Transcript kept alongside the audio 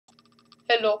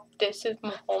Hello, this is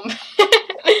Mohammed.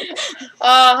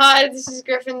 Hi, this is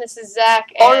Griffin. This is Zach.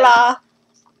 And Hola.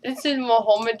 This is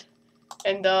Mohammed,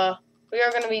 and we are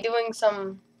gonna be doing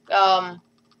some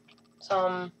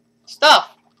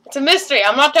stuff. It's a mystery.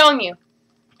 I'm not telling you.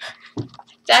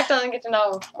 Zach doesn't get to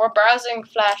know. We're browsing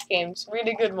Flash games.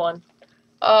 Really good one.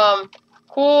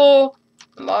 Cool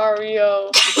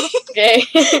Mario game.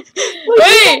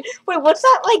 Wait, what's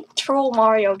that like troll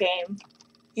Mario game?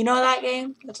 You know that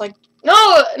game? It's like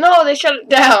no, they shut it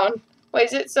down. Wait,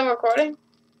 is it still recording?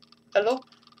 Hello?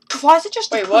 why is it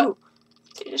just wait, a what?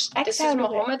 Just This is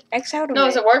Mohammed. X out of No, it.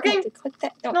 is it working? No, click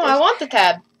that. No, I want the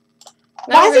tab.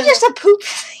 Why is it just a poop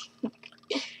thing?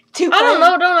 I don't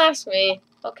know. Don't ask me.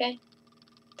 Okay.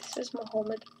 This is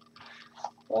Mohammed.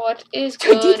 What is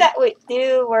good? Do that. Wait,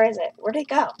 where is it? Where'd it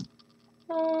go?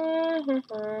 I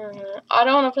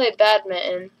don't want to play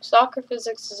badminton. Soccer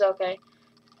physics is okay.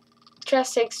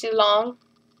 Chess takes too long.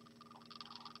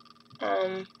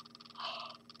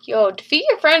 Yo, defeat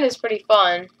your friend is pretty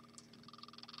fun.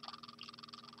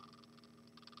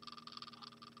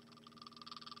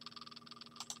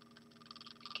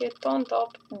 Get on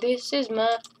top. This is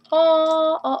my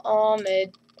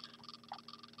Ahmed.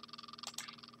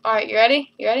 Alright, you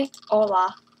ready? You ready?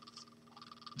 Hola.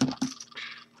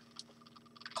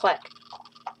 Click.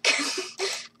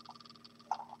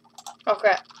 Oh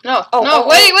crap. No. Oh, no, oh,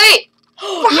 wait!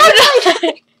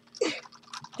 oh.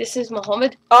 This is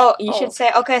Mohammed. Oh, you should say,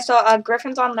 okay, so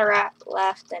Griffin's on the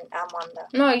left and I'm on the...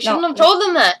 No, you shouldn't have told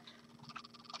them that.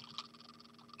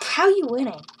 How are you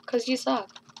winning? Because you suck.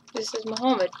 This is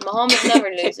Mohammed. Mohammed never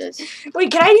loses.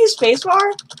 Wait, can I use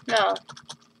spacebar? No.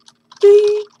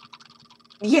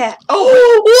 Yeah.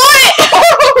 Oh, what?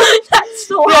 That's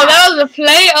so hard. That was the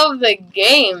play of the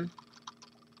game.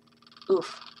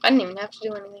 Oof. I didn't even have to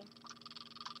do anything.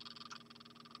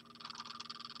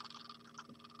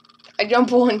 I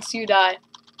jump once, you die.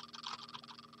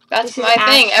 That's my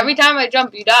thing. Every time I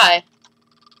jump, you die.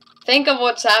 Think of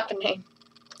what's happening.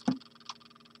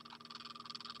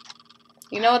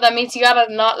 You know what that means? You gotta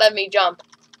not let me jump.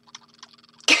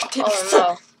 Oh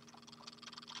no.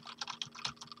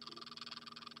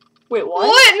 Wait, what?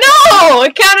 What? No!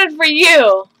 It counted for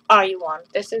you! Oh, you won.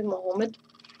 This is Mohammed.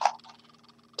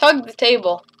 Tug the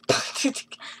table. It's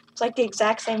like the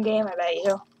exact same game, I bet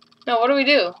you. No, what do we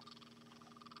do?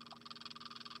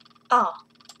 Oh.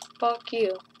 Fuck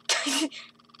you.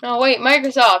 No, wait,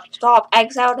 Microsoft. Stop.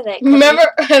 X out of it.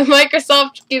 Remember,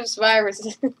 Microsoft gives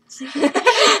viruses.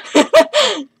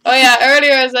 Oh yeah,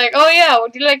 earlier I was like, oh yeah,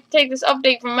 would you like to take this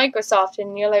update from Microsoft?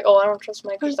 And you're like, oh, I don't trust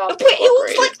Microsoft. Wait, it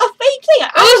was like a fake thing.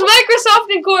 It was Microsoft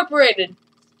Incorporated.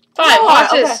 Fine, watch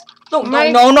this. No.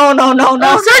 I'm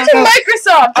searching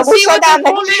Microsoft. I will shut down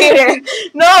the computer.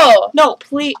 No,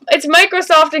 please. It's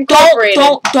Microsoft Incorporated.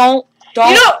 Don't.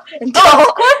 You know,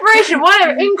 corporation,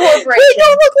 whatever, incorporation. Wait, no,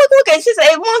 look.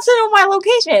 It wants to know my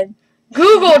location.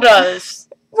 Google does.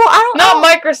 Well, Not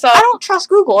Microsoft. I don't trust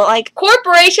Google. Like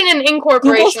corporation and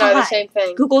incorporation are the same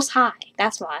thing. Google's high.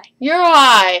 That's why. You're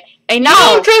high. I know. You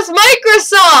don't trust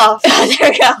Microsoft.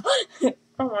 There we go.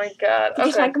 Oh my god.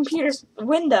 Because my computer's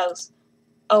Windows.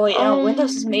 Oh wait, no.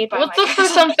 Windows is made by Let's Microsoft. look for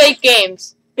some fake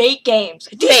games. Fake games.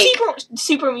 Fake.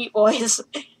 Super Meat Boys.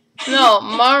 No,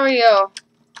 Mario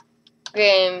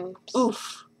games.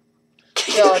 Oof.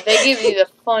 Yo, they give you the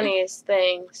funniest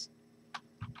things.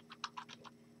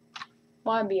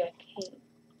 Why be a king?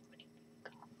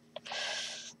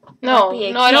 No,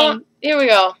 I don't. Here we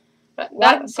go.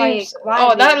 That seems.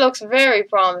 Oh, that looks very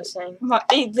promising.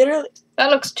 Literally. That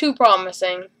looks too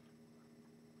promising.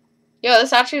 Yo,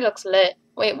 this actually looks lit.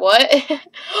 Wait, what?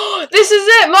 This is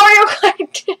it, Mario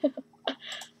Kart 2.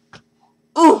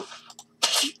 Ooh.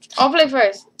 I'll play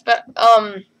first, but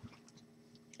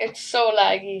it's so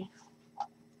laggy.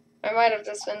 I might have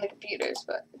to spin the computers,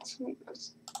 but it's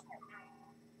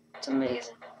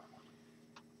amazing.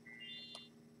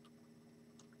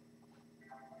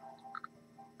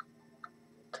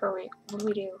 Curry, what do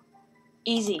we do?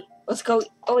 Easy. Let's go.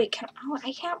 Oh wait, I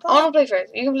can't play. I want to play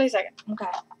first. You can play second. Okay.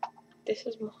 This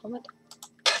is Mohammed.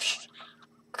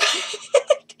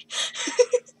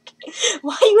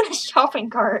 Why are you in a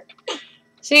shopping cart?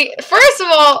 See, first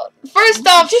off, first,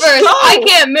 go. I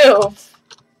can't move.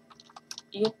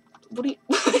 What do you?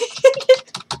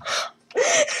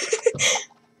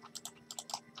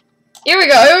 Here we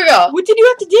go. What did you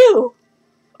have to do?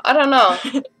 I don't know.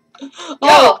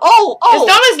 Oh! It's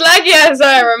not as laggy as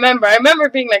I remember. I remember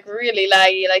it being like really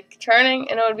laggy, like turning,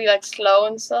 and it would be like slow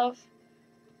and stuff.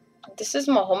 This is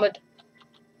Mohammed.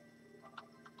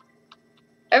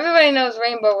 Everybody knows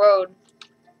Rainbow Road.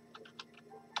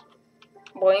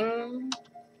 Boing.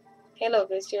 Hey, look,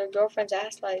 it's your girlfriend's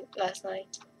ass light last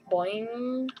night.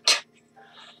 Boing.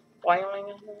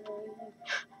 Boing.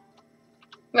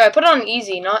 Right, put it on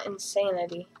easy, not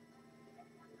insanity.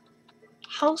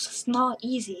 How's this not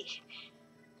easy?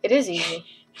 It is easy.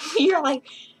 You're like,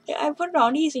 I put it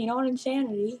on easy, not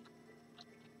insanity.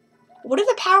 What do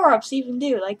the power-ups even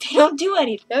do? Like, they don't do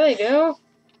anything. Yeah, they do.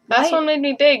 Last Why- one made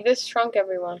me big. This shrunk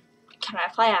everyone. Can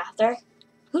I play after?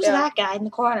 Who's Yeah. that guy in the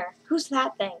corner? Who's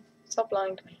that thing? Stop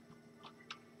lying to me.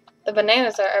 The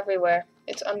bananas are everywhere.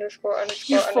 It's underscore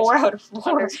You're 4 out of 4.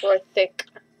 underscore thick.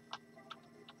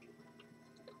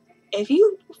 If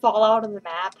you fall out of the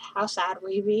map, how sad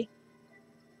will you be?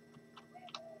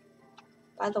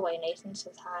 By the way, Nathan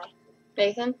says hi.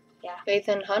 Nathan? Yeah.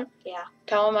 Nathan Hunt? Yeah.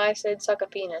 Tell him I said suck a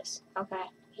penis. Okay.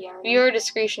 Yeah. Viewer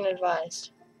discretion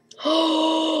advised.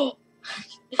 I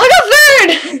got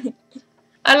third!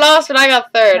 I lost, but I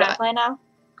got third. Can I play now?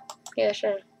 Yeah,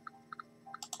 sure.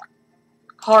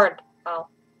 Hard. Oh.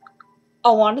 I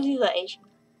want to do the Asian.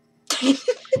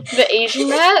 The Asian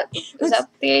map? Is that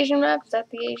the Asian map? Is that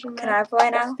the Asian map? Can I play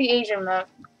now? What's the Asian map?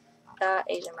 The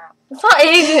Asian map. It's not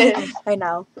Asian! I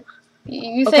know.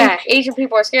 You think Okay. Asian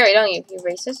people are scary, don't you? You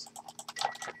racist?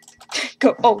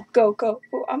 Go. Oh, go, go.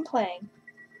 Oh, I'm playing.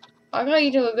 I got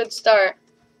you to a good start.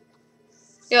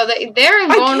 Yo, they're I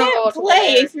invulnerable can't to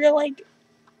play the air. if you're like.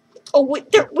 Oh wait,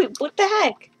 wait, what the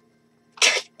heck?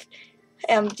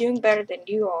 I'm doing better than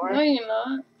you are. No, you're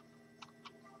not.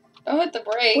 Don't hit the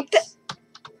brakes. What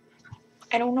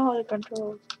the? I don't know the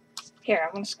controls. Here,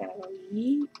 I'm just gonna go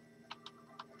yeet.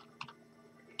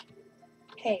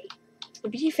 Hey, to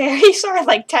be fair, you started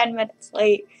like 10 minutes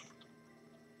late.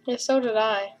 Yeah, so did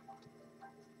I.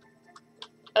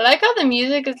 I like how the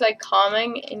music is like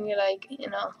calming and you're like, you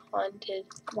know, haunted.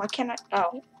 Why can't I?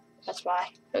 Oh, that's why.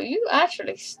 So you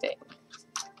actually stink.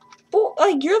 Well,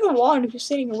 like, you're the one who's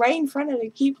sitting right in front of the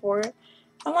keyboard.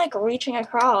 I'm like reaching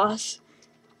across.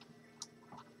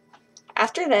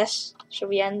 After this, should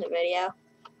we end the video?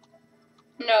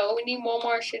 No, we need one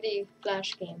more shitty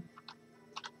Flash game.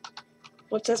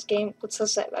 What's this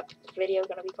video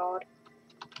gonna be called?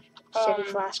 Shitty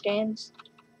Flash games?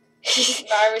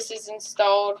 Virus is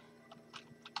installed.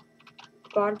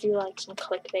 Gotta do like some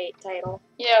clickbait title.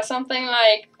 Yeah, something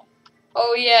like,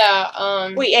 oh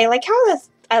yeah, Wait, I like how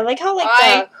like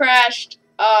I crashed,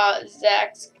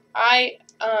 Zach's, I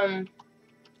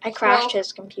crashed well-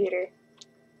 his computer.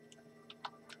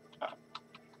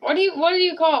 what do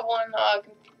you call it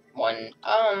when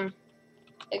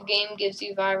a game gives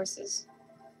you viruses?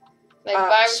 Like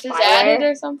viruses spyware? added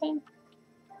or something?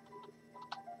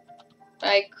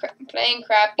 Like playing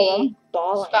crappy Oh, I'm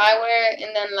balling. spyware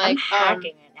and then I'm like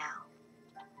hacking it now.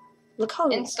 Look how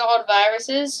installed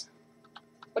viruses.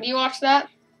 Would you watch that?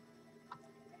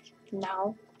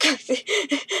 no.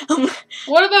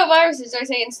 What about viruses? Do I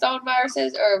say installed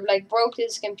viruses or like broke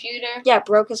his computer? Yeah,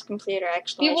 broke his computer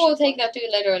actually. People will take that too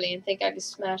literally and think I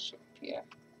just smashed your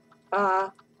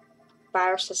computer.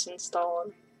 Viruses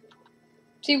installed.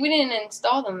 See, we didn't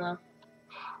install them though.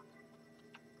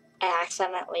 I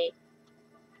accidentally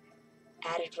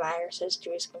added viruses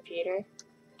to his computer.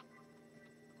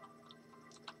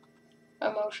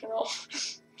 Emotional.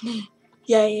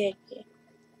 Yeah.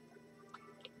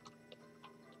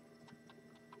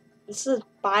 This is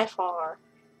by far.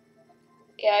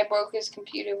 Yeah, I broke his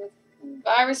computer with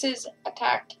viruses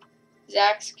attacked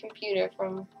Zach's computer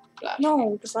from Flash.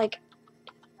 No, it's like.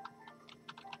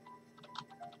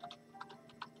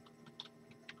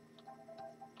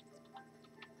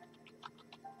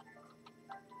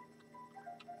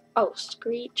 Oh,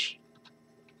 Screech.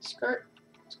 Skirt,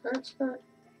 skirt, skirt,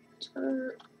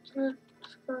 skirt, skirt,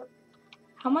 skirt.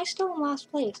 How am I still in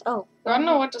last place? Oh. I don't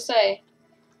know what to say.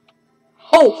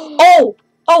 Oh!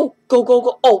 Go.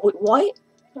 Oh, wait, what?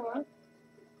 What?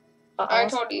 Uh-oh. I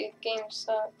told you, the game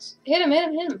sucks. Hit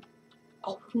him.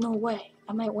 Oh, no way.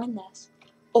 I might win this.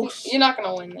 Oh, You're not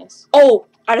gonna win this. oh!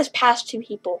 I just passed 2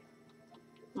 people.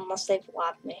 Unless they've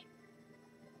lapped me.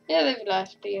 Yeah, they've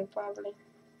left you, probably.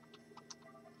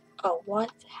 Oh,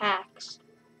 what? Hacks.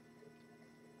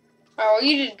 Oh, well,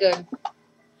 you did good.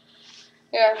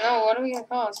 Yeah, no, what are we gonna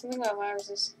call it? Something about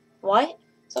viruses. What?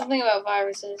 Something about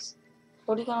viruses.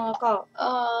 What are you gonna look up?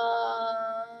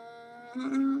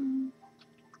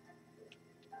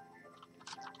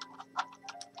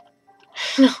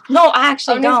 No,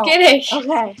 actually, I'm don't. just kidding.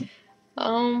 Okay.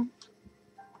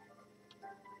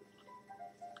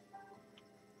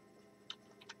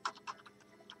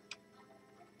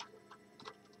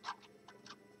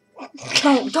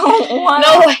 Don't. Oh my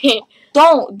No God. way.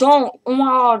 Don't. Oh my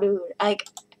God, dude. Like,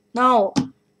 no.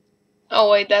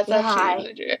 Oh wait, that's Yeah, actually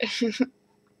legit.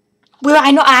 Well,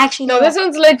 I know. I actually know. No, this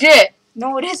one's legit.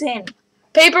 No, it isn't.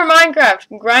 Paper Minecraft,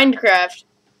 Grindcraft,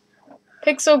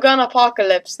 Pixel Gun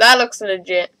Apocalypse. That looks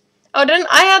legit. Oh, didn't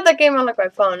I had that game on like my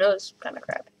phone? It was kind of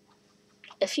crappy.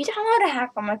 If you download a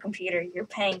hack on my computer, you're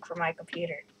paying for my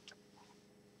computer.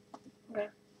 Okay.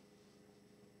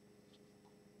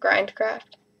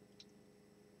 Grindcraft,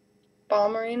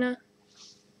 Bomb Arena.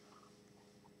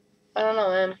 I don't know,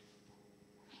 man.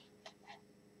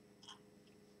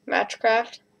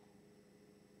 Matchcraft,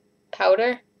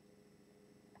 Powder.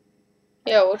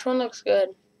 Yeah, which one looks good?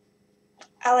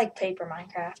 I like Paper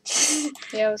Minecraft.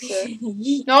 Yeah, it was good.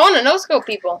 No, I want to no-scope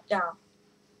people. Down.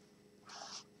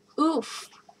 Oof.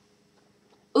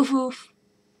 Oof oof.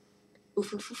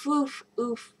 Oof oof oof oof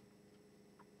oof.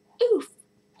 Oof.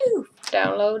 Oof.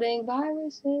 Downloading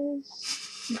viruses.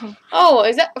 Oh,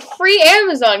 is that a free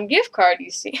Amazon gift card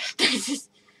you see?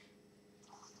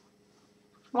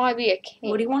 Why be a king?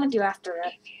 What do you want to do after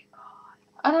that?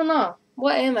 I don't know.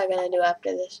 What am I going to do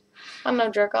after this? I'm no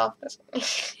jerk off.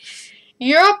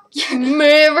 Europe,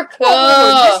 America.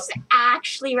 Oh, this is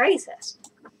actually racist.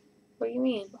 What do you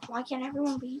mean? Why can't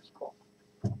everyone be equal?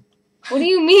 What do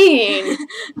you mean?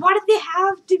 Why do they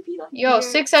have to be like? Yo,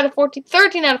 6 out of 14,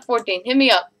 13 out of 14. Hit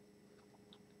me up.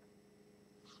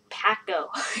 Paco.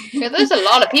 Yeah, there's a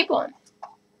lot of people in.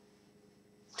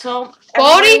 So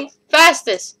 40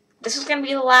 fastest. This is gonna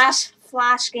be the last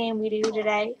Flash game we do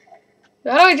today.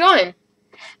 How do I join?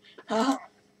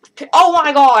 Oh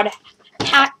my God!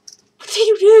 Pat, what did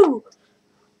you do?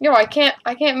 Yo, I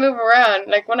can't move around.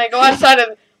 Like when I go outside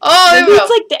of. Oh, there Maybe we go.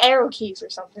 it's like the arrow keys or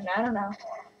something. I don't know.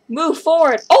 Move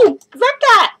forward. Oh, wreck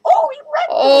that! Oh, you wrecked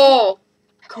Oh.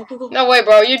 Go, go, go. No way,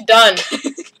 bro. You're done.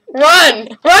 Run!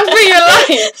 Run for your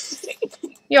life!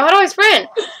 Yo, how do I sprint?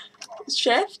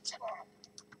 Shift.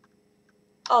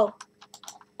 Oh.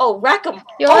 Oh, wreck him.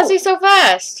 Yo, how's he so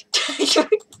fast?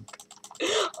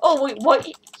 Oh, wait, what?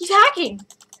 He's hacking.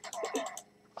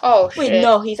 Oh, shit. Wait,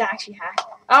 no, he's actually hacking.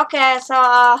 Okay,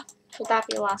 so, should that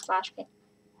be the last Flash game?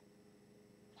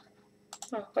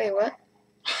 Oh, wait, what?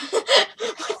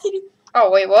 What did you...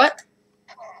 Oh, wait, what?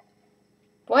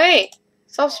 Wait.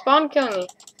 Stop spawn killing me.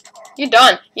 You're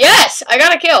done. Yes! I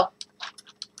got a kill.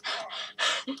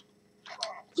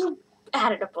 You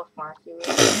added a bookmark, you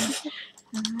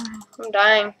I'm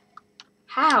dying.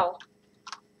 How?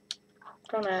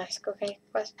 Don't ask, okay?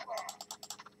 Quest.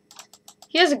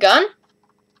 He has a gun?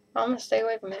 I'm gonna stay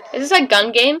away from it. Is this a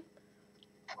gun game?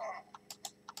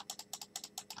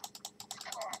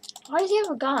 Why does he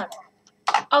have a gun?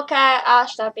 Okay,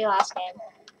 should that be last game?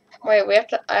 Wait,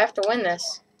 I have to win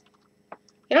this.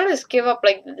 You don't just give up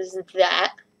like this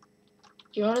that.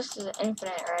 You know this is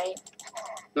infinite, right?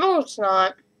 No, it's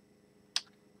not.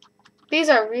 These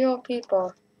are real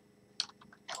people.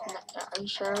 Are you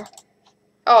sure?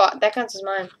 Oh, that counts as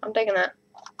mine. I'm taking that.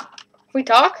 Can we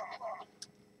talk?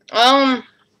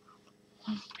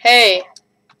 Hey.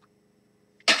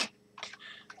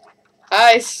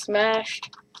 I smashed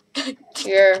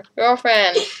your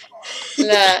girlfriend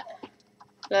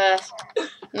last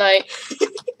night.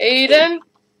 Aiden?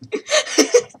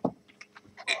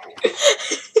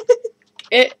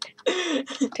 It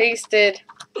tasted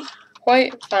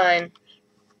quite fine.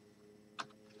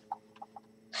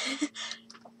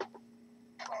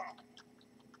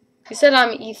 You said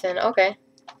I'm Ethan. Okay.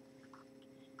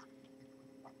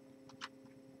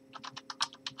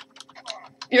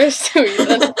 You're still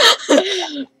Ethan.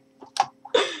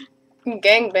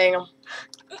 Gangbang him.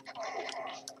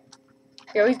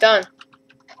 Yo, he's done.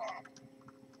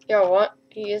 Yo, what?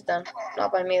 He is done.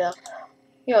 Not by me, though.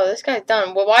 Yo, this guy's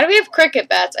done. Well, why do we have cricket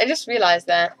bats? I just realized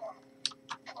that.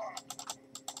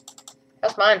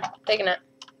 That's mine. I'm taking it.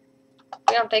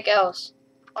 We don't take L's.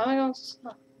 Why am I going so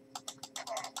slow?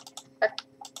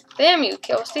 Damn you,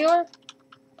 kill stealer.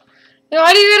 Yo,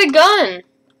 how do you get a gun?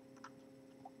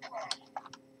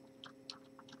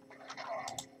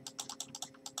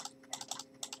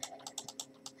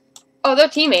 Oh, they're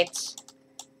teammates.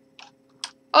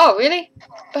 Oh, really?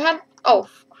 But oh,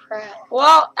 crap.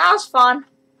 Well, that was fun.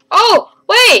 Oh,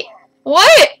 wait!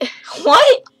 What?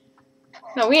 What?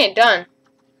 No, we ain't done.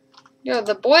 Yo,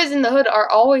 the boys in the hood are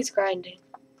always grinding.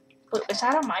 Wait, is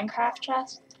that a Minecraft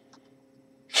chest?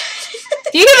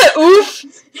 Do you hear the oof?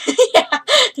 Yeah.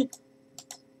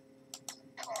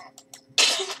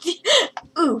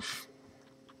 Oof.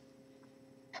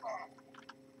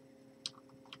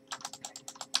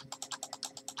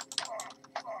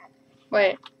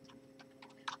 Wait.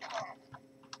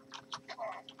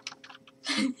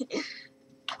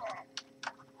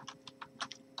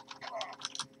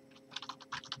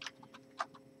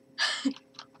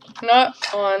 Not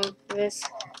on this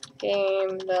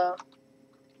game, though.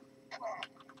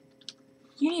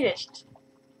 You need it.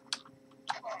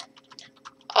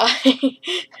 I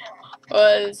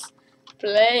was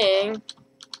playing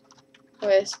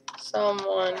with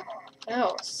someone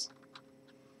else.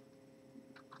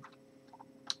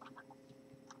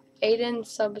 Aiden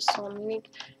Subsonic.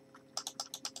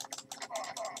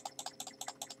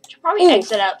 Should probably Ooh.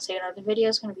 exit out soon, or the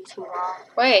video's gonna be too long.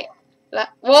 Wait.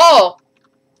 Whoa!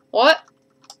 What?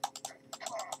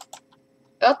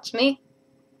 That's me.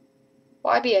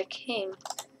 Why be a king?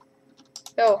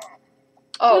 Yo.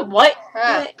 Oh. Wait, what?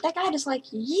 Ah. That guy just like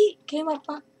yeet came up.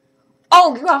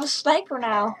 Oh, you have a sniper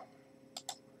now.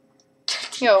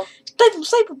 Yo. Snipe him!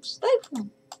 Snipe him! Snipe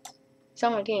him! He's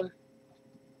on my team.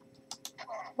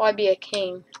 Why be a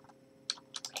king?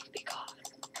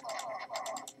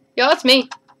 Yo, that's me.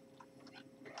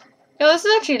 Yo, this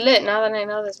is actually lit now that I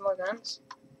know there's more guns.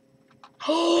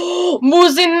 Oh,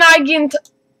 Muzinagint.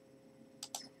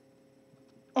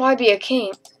 Why be a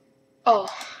king? Oh.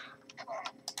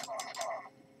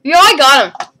 Yo, I got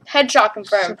him. Headshot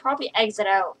confirmed. Should probably exit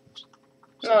out.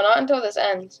 No, not until this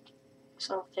ends.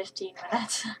 So 15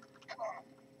 minutes.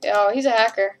 Yo, he's a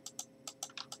hacker.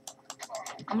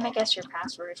 I'm gonna guess your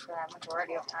password for that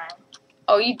majority of time.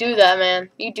 Oh, you do that,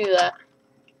 man. You do that.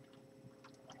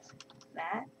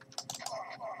 That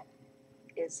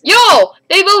is. Yo!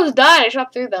 They both died. I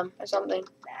shot through them or something.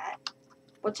 That.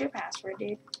 What's your password,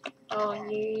 dude? Oh,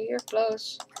 you're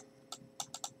close.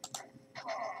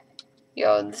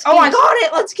 Yo, this Oh, I game's- got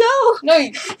it! Let's go! No,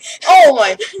 you. Oh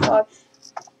my god.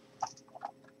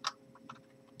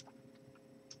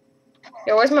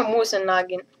 Yo, where's my moose and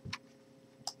noggin?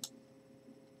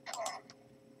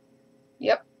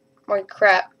 Yep. More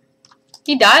crap.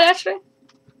 He died actually?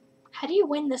 How do you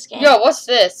win this game? Yo, what's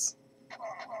this?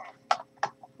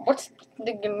 What's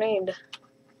the grenade?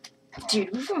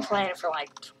 Dude, we've been playing it for like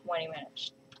 20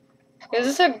 minutes. Is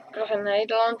this a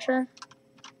grenade launcher?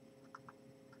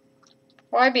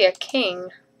 Why be a king?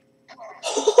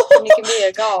 And you can be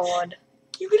a god.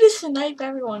 You could just snipe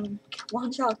everyone.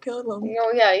 One shot kill them.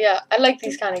 Yo, yeah. I like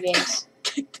these kind of games.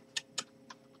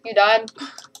 You died?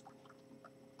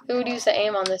 Who would use the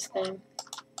aim on this thing?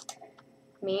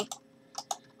 Me.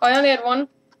 Oh, I only had one.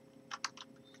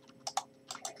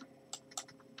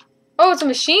 Oh, it's a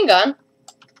machine gun.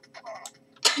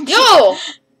 Yo!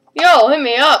 Yo, hit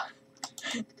me up.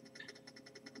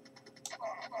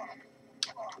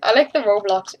 I like the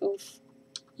Roblox oof.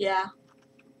 Yeah.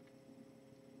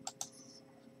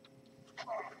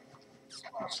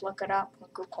 Let's look it up on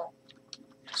Google.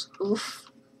 Just oof.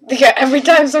 Yeah, every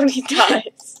time somebody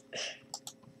dies.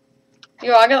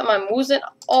 Yo, I got my moose in.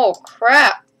 Oh,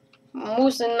 crap.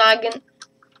 Moose and noggin.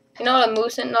 You know what a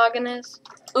moose and noggin is?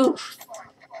 Oof.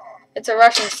 It's a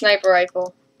Russian sniper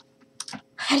rifle.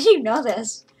 How do you know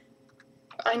this?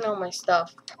 I know my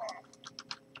stuff.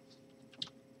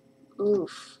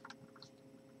 Oof.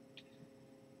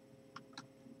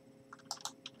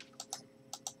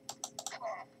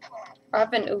 I've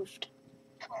been oofed.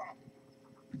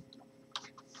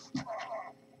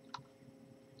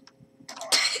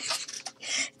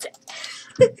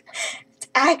 It's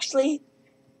actually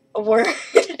a word.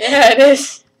 Yeah, it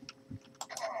is.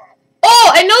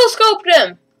 Oh, I no-scoped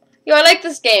him! Yo, I like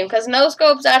this game, because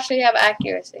no-scopes actually have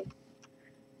accuracy.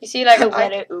 You see, like,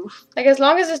 Let it oof. like, as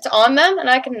long as it's on them, and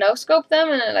I can no-scope them,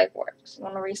 and it, like, works.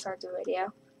 Want to restart the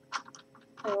video?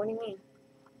 Oh, what do you mean?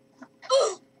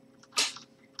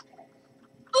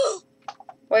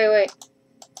 Wait.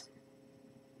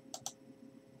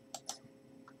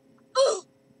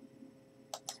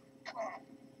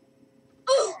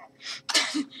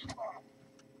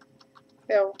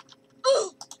 Yo.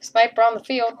 Sniper on the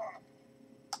field.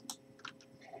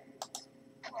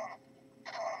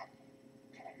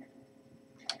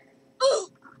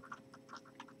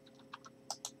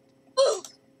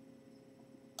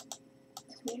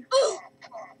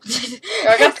 Yo,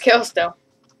 I got the kill still.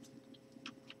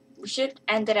 We should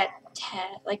end it at 10.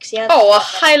 Like, see how. Oh, well,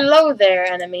 hello there,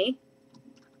 enemy.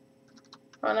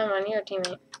 Oh, no, man, you're a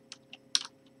teammate.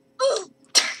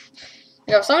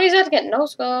 Yo, somebody's got to get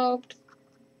no-scoped.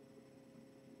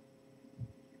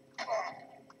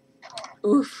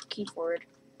 Oof, keyboard.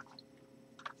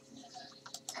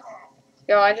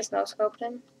 Yo, I just no-scoped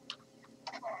him.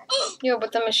 Yo,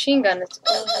 but the machine gun, it's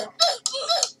over.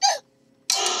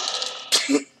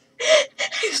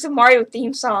 It's the Mario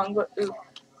theme song, but oof.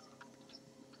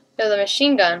 Yo, the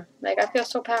machine gun. Like, I feel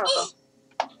so powerful.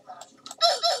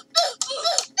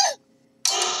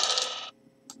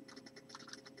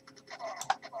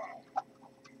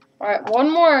 Alright,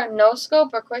 one more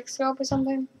no-scope or quick-scope or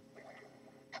something.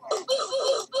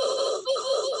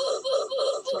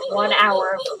 1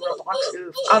 hour of Roblox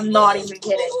oof. I'm not even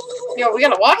kidding. Yo, we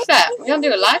gotta watch that. We're gonna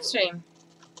do a live stream.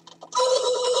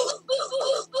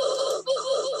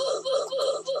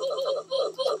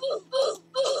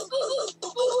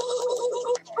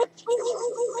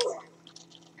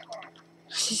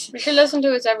 We should listen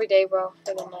to it every day, bro,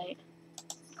 for the night.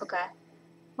 Okay.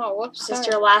 Oh, whoops. Is this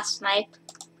Sorry. your last snipe?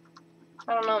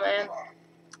 I don't know, man.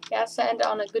 You have to end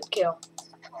on a good kill.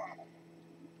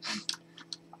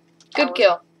 Good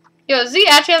kill. Yo, does he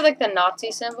actually have like the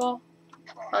Nazi symbol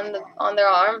on their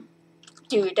arm?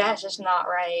 Dude, that's just not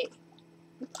right.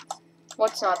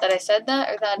 What's not? That I said that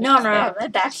or that? No,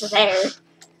 that's there.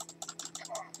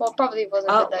 Well, probably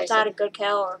wasn't Oh, good that was I that said. a good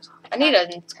kill or something? I need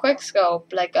a quick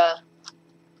scope, like a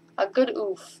good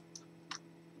oof.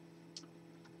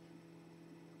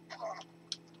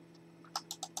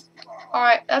 All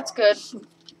right, that's good.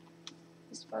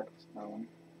 This part was going.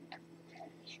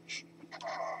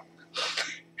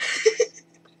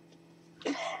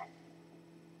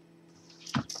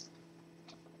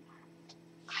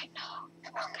 I know.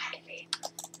 Okay.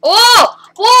 Whoa!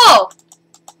 Whoa!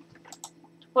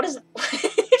 What is it?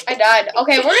 I died.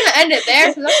 Okay, we're gonna end it there.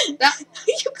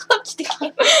 You clutched the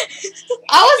game.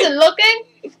 I wasn't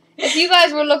looking. If you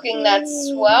guys were looking, that's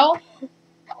swell.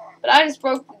 But I just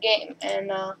broke the game,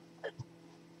 and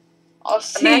I'll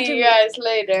see you guys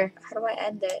later. How do I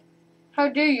end it? How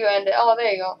do you end it? Oh,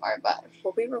 there you go. Alright, bye.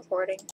 We'll be recording.